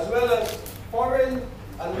 as well as foreign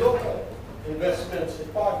and local investments in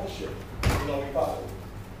partnership in our economy.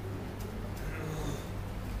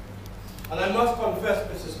 And I must confess,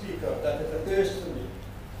 Mr. Speaker, that it appears to me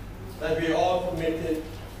that we are all committed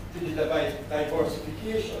to the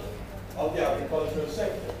diversification of the agricultural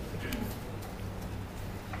sector.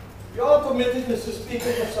 We are all committed, Mr.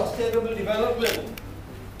 Speaker, to sustainable development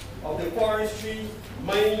of the forestry,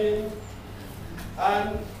 mining,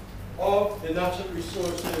 and of the natural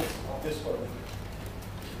resources of this country.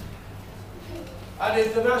 At the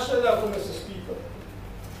international level, Mr. Speaker,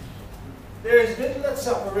 there is little that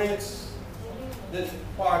separates the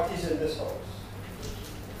parties in this House.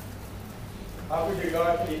 With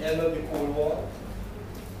regard to the end of the Cold War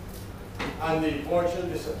and the virtual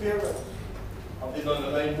disappearance of the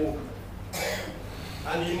non-aligned movement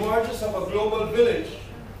and the emergence of a global village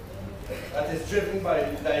that is driven by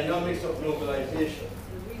the dynamics of globalization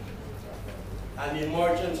and the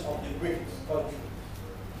emergence of the BRICS countries.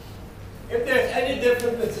 If there is any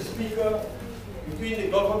difference, Mr. Speaker, between the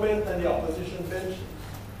government and the opposition bench,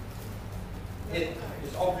 it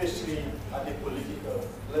is obviously at the political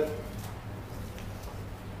level.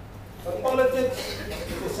 But politics,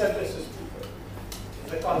 it is said, Mr. Speaker,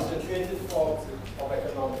 is a concentrated form of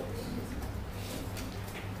economics.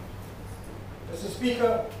 Mr.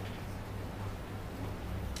 Speaker,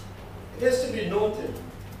 it is to be noted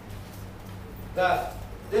that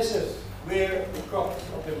this is where the crux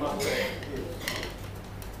of the matter is.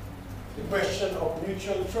 The question of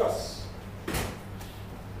mutual trust.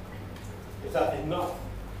 Is that enough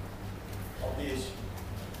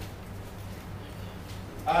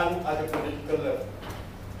and at the political level.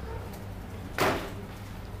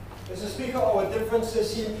 Mr. Speaker, our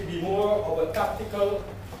differences seem to be more of a tactical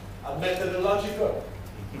and methodological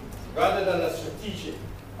rather than a strategic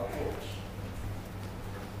approach.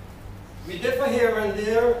 We differ here and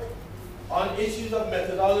there on issues of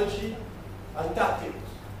methodology and tactics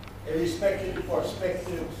in respect to the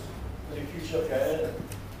perspectives for the future of Guyana.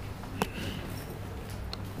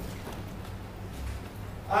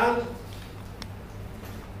 And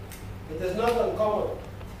it is not uncommon,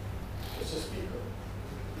 Mr. Speaker,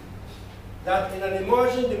 that in an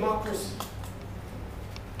emerging democracy,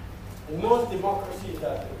 in most democracies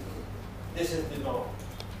that this is the norm.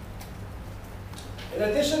 In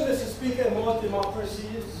addition, Mr. Speaker, in most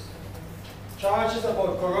democracies, charges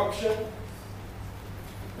about corruption,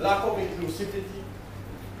 lack of inclusivity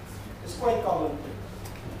is quite common,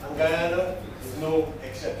 and Guyana is no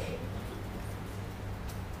exception.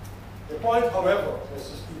 The point, however,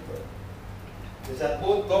 Mr. Speaker, is that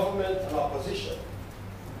both government and opposition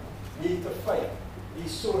need to fight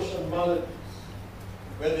these social maladies,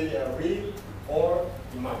 whether they are real or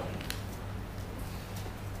imagined.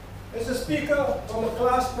 Mr. Speaker, from a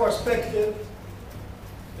class perspective,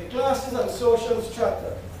 the classes and social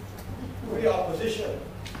strata who the opposition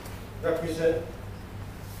represent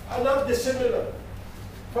are not dissimilar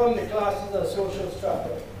from the classes and social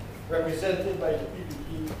strata represented by the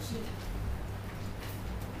PPPC.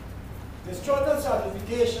 The strata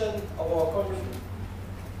stratification of our country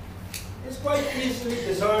is quite easily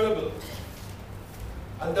discernible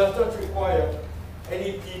and does not require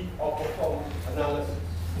any deep or profound analysis.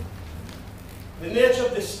 The nature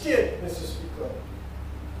of the state, Mr. Speaker,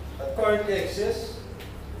 that currently exists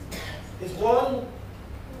is one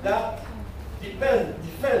that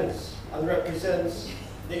defends and represents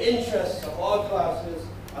the interests of all classes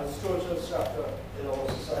and social strata in our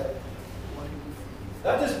society.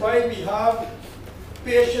 That is why we have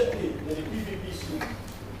patiently in the PPPC,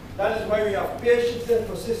 that is why we have patiently and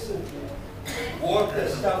persistently worked to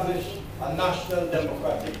establish a national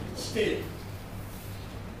democratic state.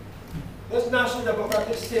 This national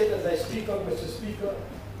democratic state, as I speak of, Mr. Speaker,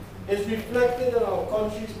 is reflected in our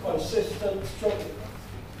country's consistent struggle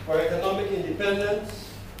for economic independence,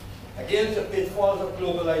 against the pitfalls of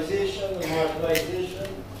globalization and marginalization,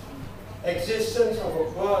 existence of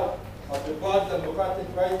the broad democratic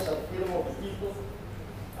rights and freedom of the people,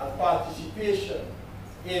 and participation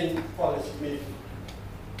in policy making.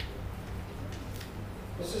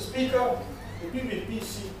 Mr. Speaker, the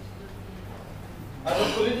PPPC as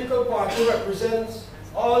a political party represents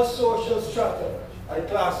all social strata and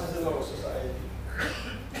classes in our society.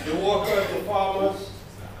 The workers, the farmers,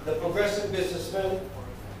 the progressive businessmen,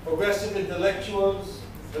 progressive intellectuals,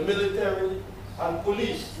 the military, and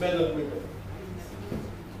police men and women.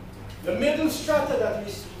 The middle strata that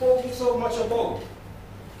we spoke so much about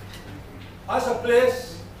has a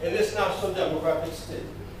place in this national democratic state.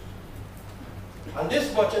 And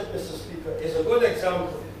this budget, Mr. Speaker, is a good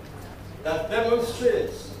example that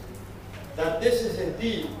demonstrates that this is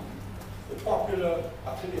indeed the popular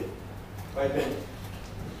acclaim by many.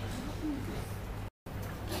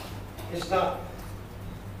 It's not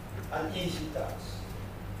an easy task.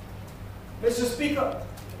 Mr. Speaker,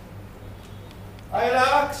 I'll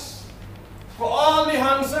ask for all the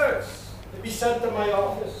answers to be sent to my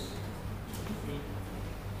office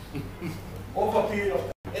over a period of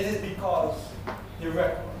time. It is because the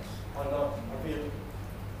records are not available.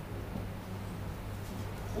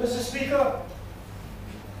 Mr. Speaker,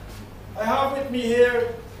 I have with me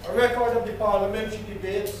here a record of the parliamentary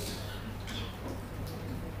debates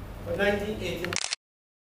for 1980.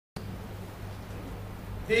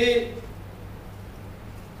 The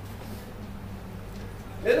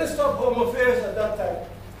Minister of Home Affairs at that time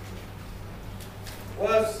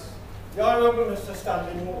was the Honorable Mr.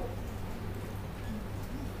 Stanley Moore.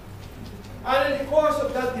 And in the course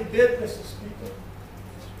of that debate, Mr. Speaker,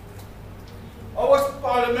 our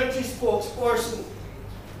parliamentary spokesperson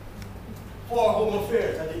for Home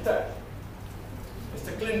Affairs at the time,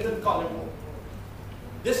 Mr. Clinton Collymore,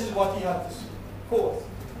 this is what he had to say, quote,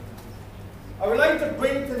 I would like to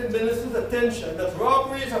bring to the Minister's attention that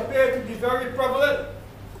robberies appear to be very prevalent.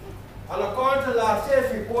 And according to last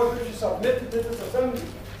year's report, which is submitted to this Assembly,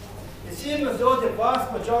 it seems as though the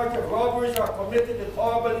vast majority of robberies are committed in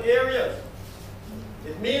urban areas.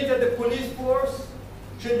 It means that the police force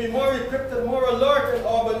should be more equipped and more alert in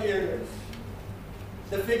urban areas.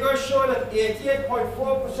 The figures show that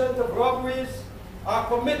 88.4% of robberies are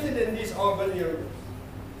committed in these urban areas.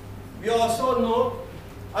 We also know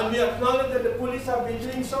and we acknowledge that the police have been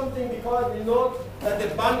doing something because we know that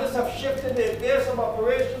the bandits have shifted their base of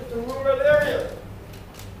operations to rural areas.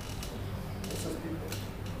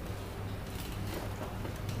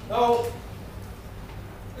 Now,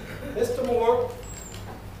 Mr. Moore,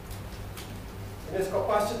 in his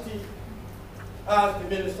capacity as the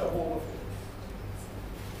Minister of Home Affairs,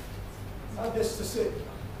 had this to say.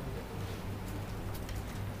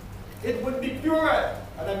 It would be puerile,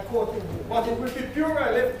 and I'm quoting him, but it would be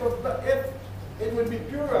puerile if it would be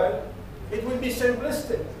puerile, it would be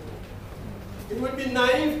simplistic. It would be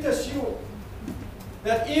naive to assume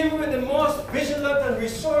that even with the most vigilant and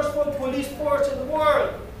resourceful police force in the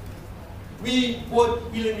world, we would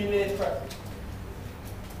eliminate crime.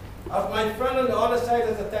 As my friend on the other side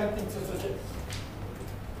is attempting to suggest.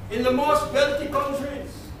 In the most wealthy countries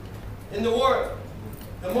in the world,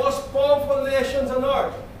 the most powerful nations on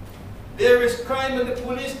earth, there is crime and the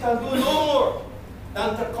police can do no more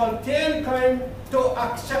than to contain crime to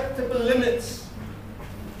acceptable limits.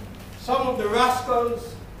 Some of the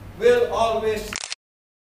rascals will always.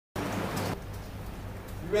 You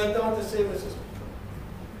went on to say, Mrs. Speaker,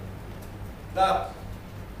 that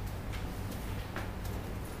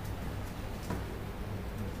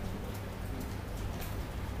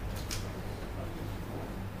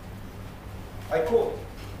I quote,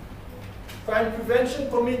 crime prevention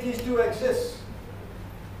committees do exist.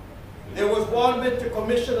 There was one with the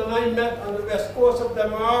Commission and I met on the west coast of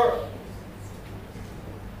Demerara.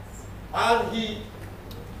 And he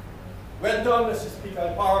went on, Mr. Speaker,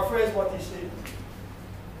 and paraphrase what he said.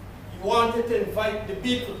 He wanted to invite the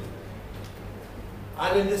people.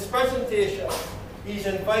 And in this presentation, he's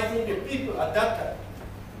inviting the people at that time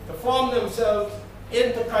to form themselves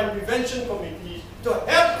into crime prevention committees to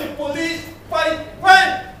help the police fight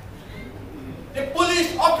crime. The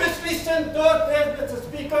police obviously sent third place, Mr.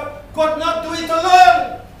 Speaker, could not do it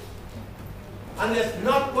alone. And there's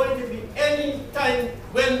not going to be any time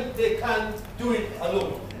when they can't do it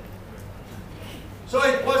alone. So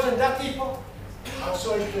it wasn't that epoch, and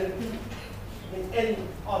so it will be in any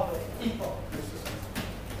other epoch, Mr. Speaker.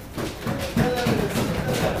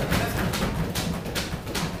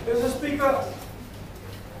 Mr. Speaker,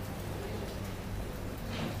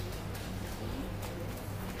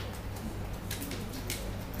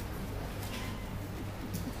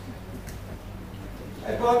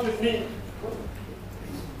 I brought with me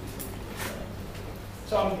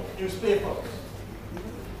some newspapers.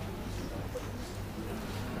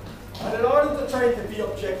 And in order to try to be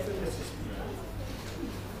objective, Mr. Speaker,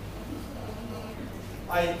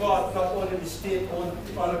 I got not only the state-owned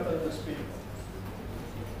Chronicle newspaper.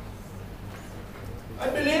 I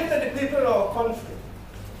believe that the people of our country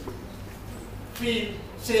feel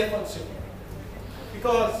safe and secure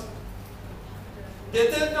because they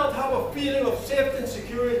did not have a feeling of safety and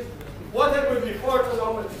security. Whatever we report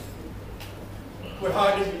on it would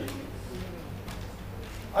hardly be.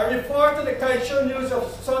 I refer to the Kaisha News of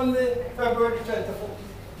Sunday, February 24th,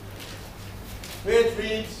 where it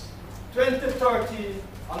reads, 2013,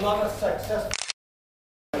 another successful.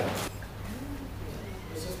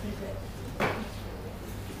 Mr. Speaker,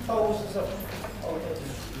 thousands of outlets.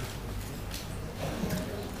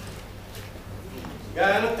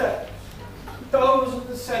 Guyana Tech. Thousands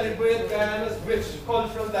to celebrate Guyana's rich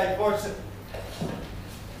cultural diversity.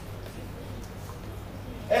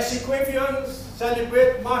 Essequipians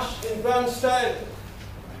celebrate MASH in grand style.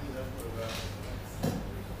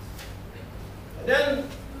 And then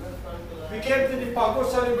we came to the Pago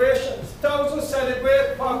celebrations. Thousands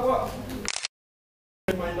celebrate Pago.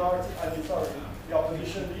 The minority, the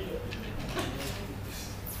opposition leader.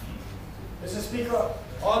 Mr. Speaker,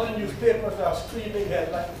 all the newspapers are screaming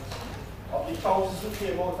headlines of the thousands who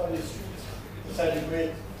came out on the streets to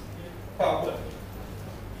celebrate Pago.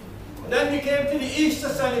 And then we came to the Easter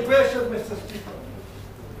celebration, Mr. Speaker.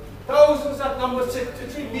 Thousands at number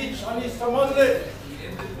 63 Beach on Easter Monday.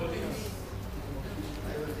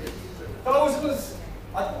 Thousands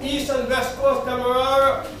at East and West Coast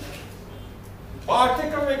Demerara.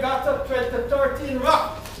 Bartica Regatta 2013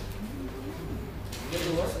 Rock.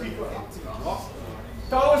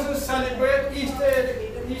 Thousands celebrate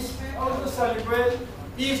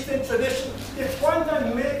Eastern tradition. The point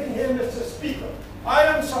I'm making here, Mr. Speaker, I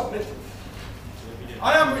am submitting.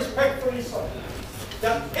 I am respectfully submitting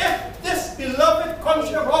that if this beloved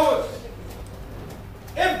country of ours,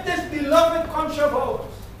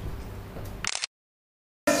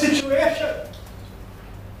 situation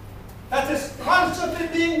that is constantly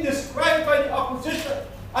being described by the opposition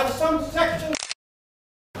and some sections,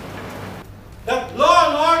 that law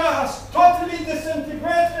and order has totally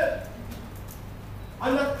disintegrated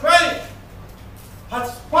and that crime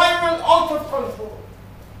has spiraled out of control.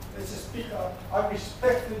 Mr. Speaker, I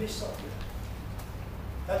respectfully submit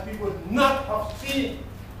that we would not have seen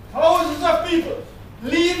thousands of people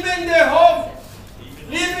leaving their homes,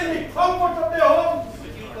 leaving the comfort of their home,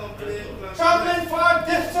 traveling far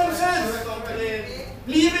distances,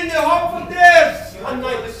 leaving their home for days and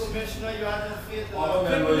nights. Honorable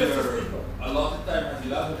member, a lot of time has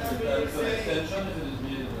elapsed for an extension if it is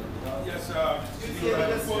needed. Yes,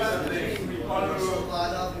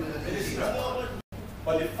 Honorable Minister.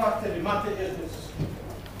 But the fact of the matter is this,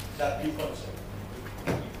 that we concern.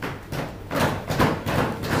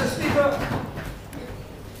 Mr. Speaker,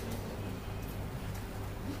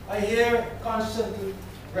 I hear constantly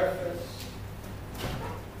reference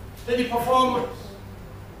to the performance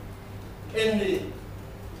in the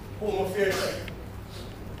Home Affairs sector.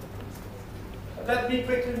 Let me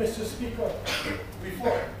quickly, Mr. Speaker,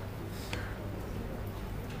 report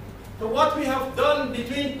to what we have done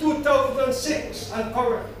between 2006 and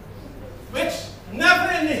current, which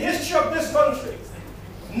never in the history of this country,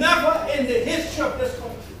 never in the history of this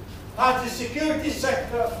country, has the security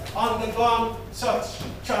sector undergone such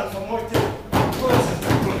transformative process.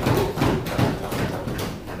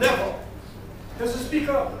 Never. Mr.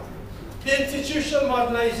 Speaker, the institutional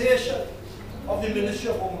modernization of the Ministry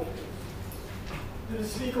of Home Affairs. Mr.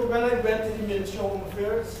 Speaker, when I went to the Ministry of Home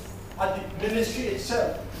Affairs, at the ministry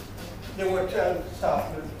itself, there were 12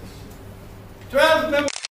 staff members. 12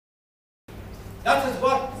 members. That is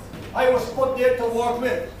what I was put there to work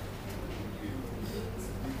with.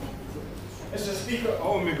 Mr. Speaker.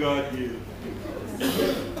 Oh my God, you.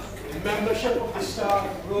 The membership of the staff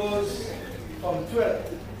rose from 12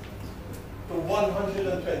 to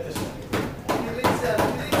 127.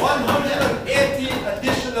 180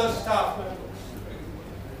 additional staff members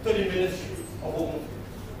to the Ministry of Home Affairs.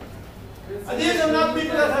 And these are not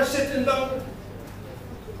people that are sitting down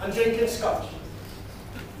and drinking scotch.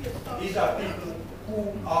 These are people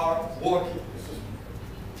who are working.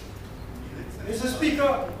 Mr.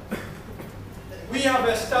 Speaker, we have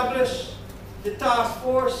established the task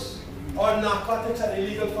force on narcotics and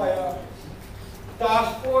illegal firearms,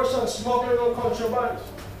 task force on smuggling and contraband.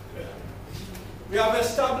 We have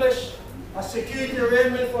established a security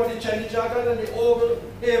arrangement for the Chenijagan and the Oval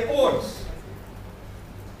airports.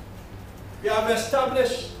 We have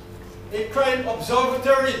established a crime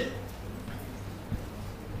observatory.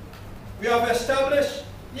 We have established,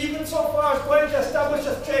 even so far as going to establish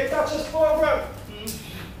a stray catches program,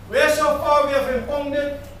 where so far we have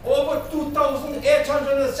impounded over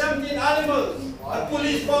 2,817 animals at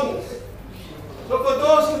police funds. So for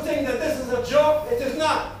those who think that this is a joke, it is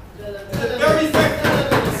not. It is very effective.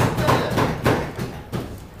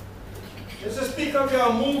 Mr. Speaker, we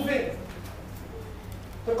are moving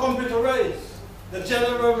to computerize the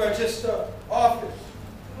General Register Office.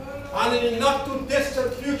 And in the not too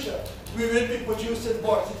distant future, we will be producing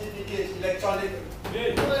birth certificates electronically.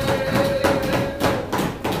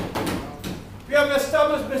 We have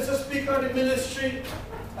established, Mr. Speaker, the ministry,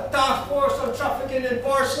 a task force on trafficking in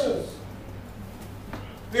persons.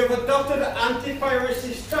 We have adopted an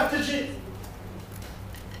anti-piracy strategy.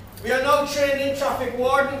 We are now training traffic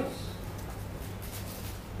wardens.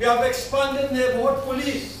 We have expanded neighborhood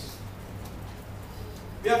police.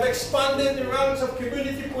 We have expanded the ranks of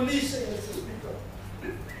community policing, Mr. Speaker.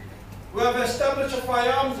 We have established a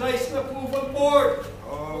firearms license approval board.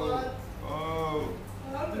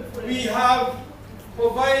 We have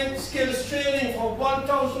provided skills training for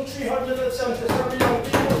 1,377 young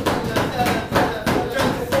people.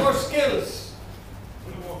 24 skills.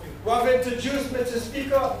 We have introduced, Mr.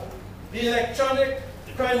 Speaker, the electronic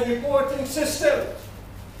crime reporting system,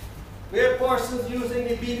 where persons using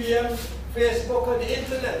the BBM, Facebook, and the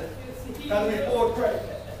internet can report crime.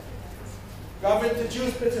 We have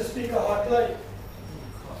introduced, Mr. Speaker, hotline.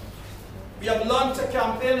 We have launched a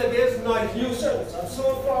campaign against noise nuisance, and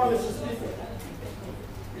so far, Mr. Speaker,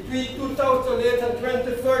 between 2008 and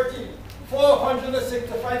 2013,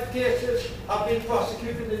 465 cases have been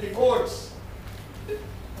prosecuted in the courts.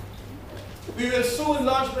 We will soon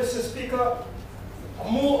launch, Mr. Speaker, a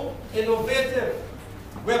more innovative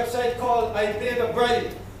website called I Paid a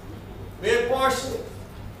Bribe, where persons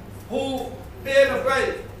who paid a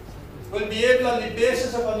bribe will be able, on the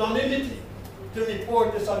basis of anonymity, to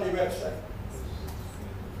report this on the website.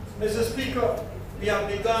 Mr. Speaker, we have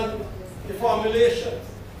begun the formulation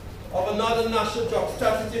of another national drug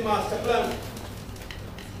strategy master plan.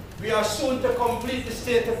 We are soon to complete the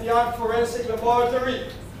state-of-the-art forensic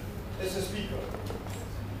laboratory, Mr. Speaker.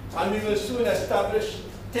 And we will soon establish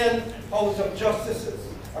 10 House of Justices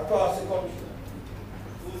across the country.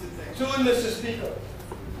 Soon, Mr. Speaker,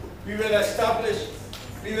 we will establish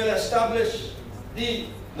the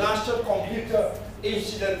National Computer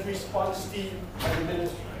Incident Response Team at the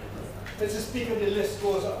Ministry. Mr. Speaker, the list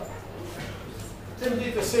goes on.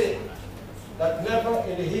 Simply to say that never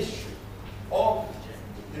in the history of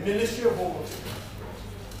the Ministry of Home Affairs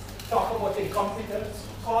talk about incompetence,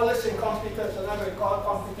 call us incompetence, and I will call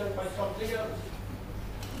competent by something else.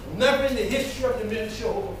 Never in the history of the Ministry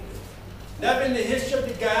of Home Affairs, never in the history of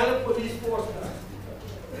the Guyana Police Force,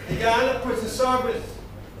 the Guyana Prison Service,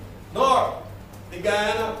 nor the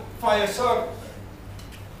Guyana Fire Service.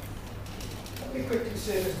 Let me quickly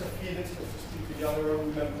say, Mr. Felix, Mr. Speaker, the Honourable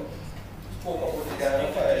Member spoke about the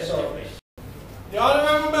Guyana Fire Service. The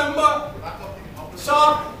Honourable Member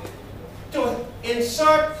sought to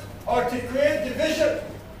insert or to create division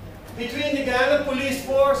between the Guyana Police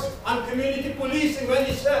Force and community policing when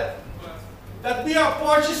he said that we are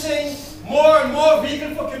purchasing more and more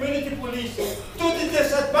vehicles for community policing to the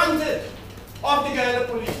disadvantage of the Guyana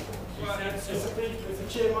Police Force. Mr.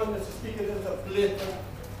 Chairman, Mr. Speaker, this is a blatant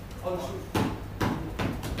untruth.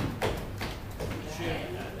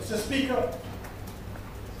 Mr. Speaker,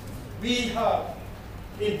 we have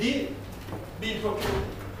indeed been procuring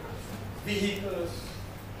vehicles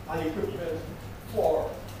and equipment for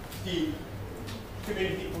the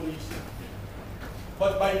community policing.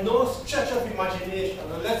 But by no stretch of imagination,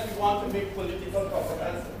 unless we want to make political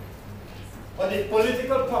propaganda, but the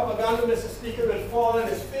political propaganda, Mr. Speaker, will fall on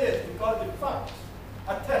its face because the facts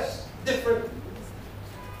attest differently.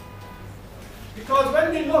 Because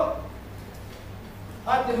when we look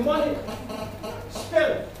at the money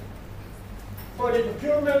spent for the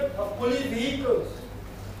procurement of police vehicles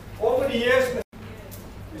over the years,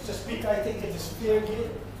 Mr. Speaker, I think it is fair game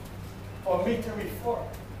for me to refer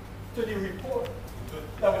to the report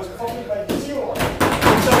that was published by the CEO.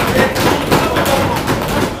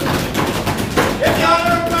 If the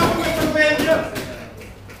Honourable Member from Ranger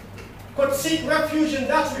could seek refuge in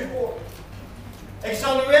that report,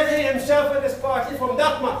 exonerating himself and his party from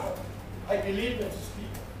that matter, I believe, Mr.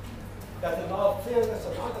 Speaker, that in all fairness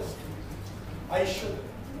and honesty, I should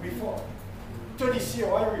refer to the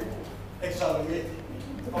COI report exonerating me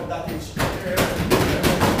from that instrument.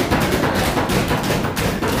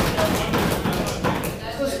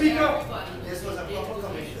 So, Speaker, This was a proper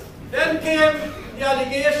commission. then came the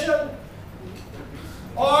allegation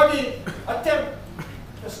or the attempt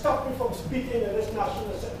to stop me from speaking in this National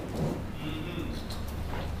Assembly.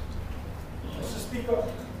 Mr. Speaker,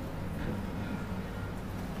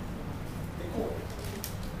 the court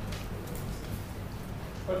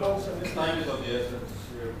pronounced on this Time is of the essence.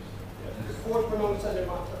 the court pronounced on the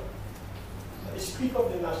matter. The Speaker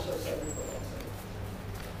of the National Assembly pronounced on it.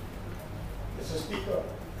 Mr. Speaker,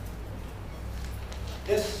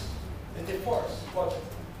 this is the first budget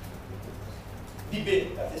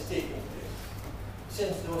debate that is taking place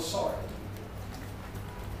since those sort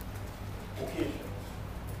occasions.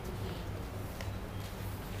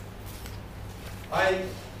 I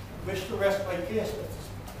wish to rest my case, Mr. Speaker.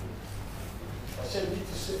 I simply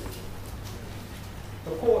to say,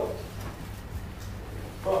 the court,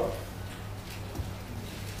 from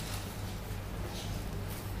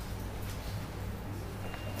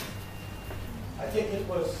I think it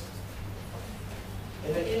was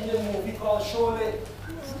in an Indian movie called Sholay,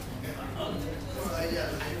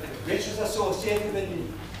 which is associated with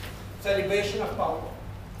the celebration of power,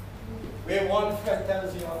 where one friend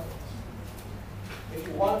tells the other, if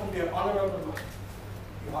you want to be an honorable man,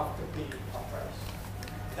 you have to pay a price.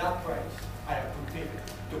 That price I am prepared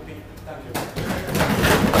to pay. Thank you.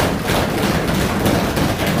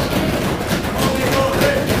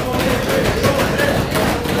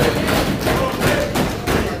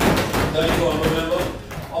 Thank you, Honourable Member.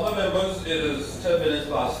 Other members, it is 10 minutes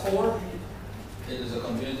past 4. It is a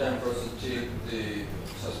convenient time for us to take the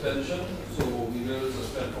suspension. So we will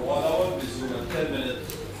suspend for 1 hour. Resume at 10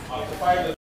 minutes after 5.